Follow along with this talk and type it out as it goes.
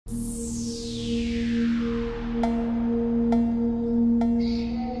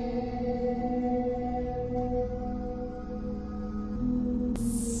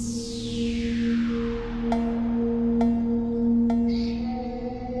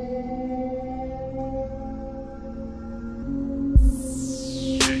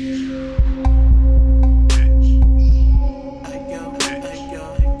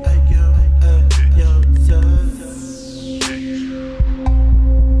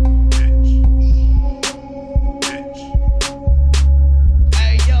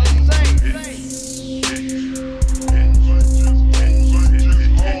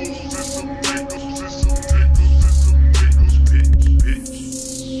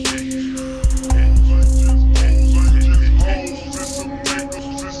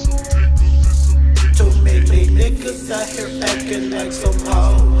out here acting like some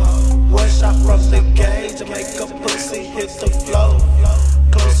hoe. One shot from the gauge to make a pussy hit the floor.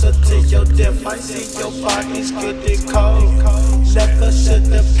 Closer to your death, I see your body's getting cold. Never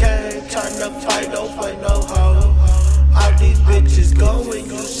should've came, tryna fight over no hoe. All these bitches going,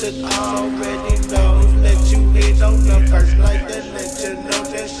 you should already know. Let you hit on the first night, then let you